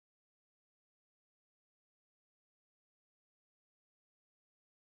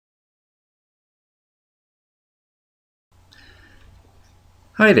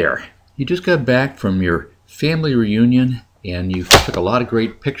Hi there. You just got back from your family reunion and you took a lot of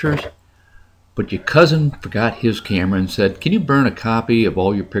great pictures, but your cousin forgot his camera and said, "Can you burn a copy of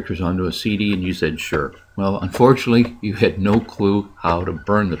all your pictures onto a CD?" And you said, "Sure." Well, unfortunately, you had no clue how to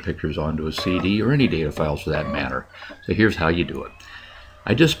burn the pictures onto a CD or any data files for that matter. So here's how you do it.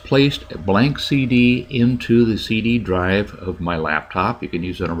 I just placed a blank CD into the CD drive of my laptop. You can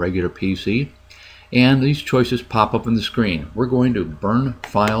use it on a regular PC. And these choices pop up on the screen. We're going to burn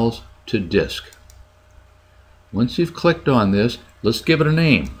files to disk. Once you've clicked on this, let's give it a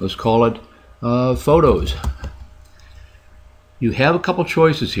name. Let's call it Photos. You have a couple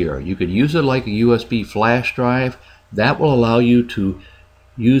choices here. You could use it like a USB flash drive. That will allow you to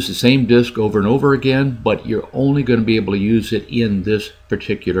use the same disk over and over again, but you're only going to be able to use it in this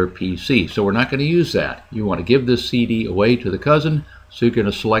particular PC. So we're not going to use that. You want to give this CD away to the cousin, so you're going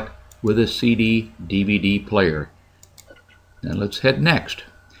to select with a CD DVD player. Now let's hit next.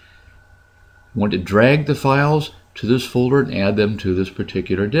 You want to drag the files to this folder and add them to this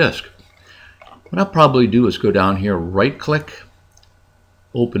particular disk. What I'll probably do is go down here, right click,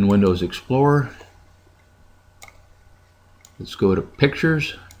 open Windows Explorer. Let's go to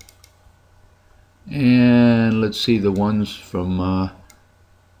Pictures, and let's see the ones from,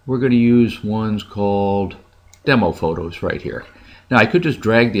 we're going to use ones called Demo Photos right here. Now I could just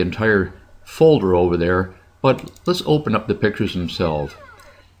drag the entire folder over there, but let's open up the pictures themselves.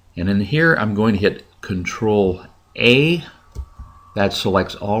 And in here I'm going to hit Control A. That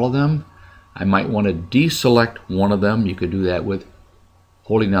selects all of them. I might want to deselect one of them. You could do that with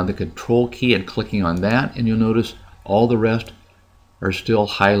holding down the Control key and clicking on that, and you'll notice all the rest are still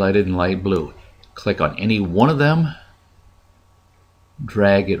highlighted in light blue. Click on any one of them,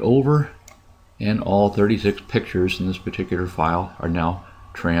 drag it over, and all 36 pictures in this particular file are now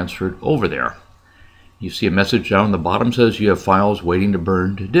transferred over there. You see a message down the bottom says you have files waiting to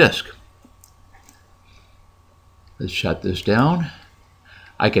burn to disk. Let's shut this down.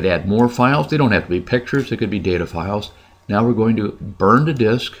 I could add more files. They don't have to be pictures, they could be data files. Now we're going to burn to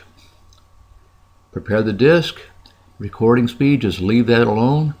disk. Prepare the disk. Recording speed, just leave that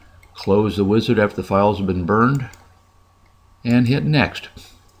alone. Close the wizard after the files have been burned, and hit next.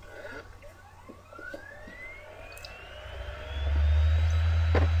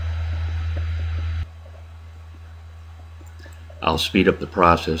 I'll speed up the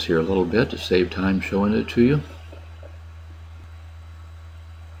process here a little bit to save time showing it to you.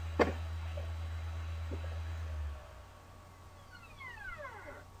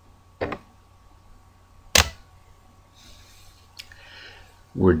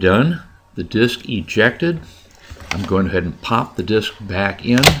 We're done. The disk ejected. I'm going ahead and pop the disk back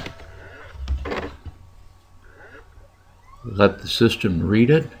in. Let the system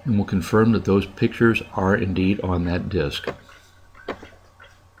read it, and we'll confirm that those pictures are indeed on that disk.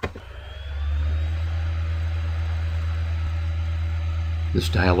 This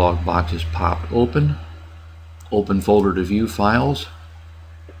dialog box is popped open. Open folder to view files.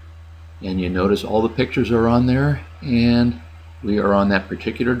 And you notice all the pictures are on there, and we are on that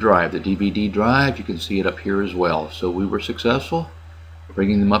particular drive, the DVD drive. You can see it up here as well. So we were successful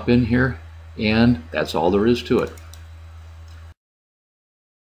bringing them up in here, and that's all there is to it.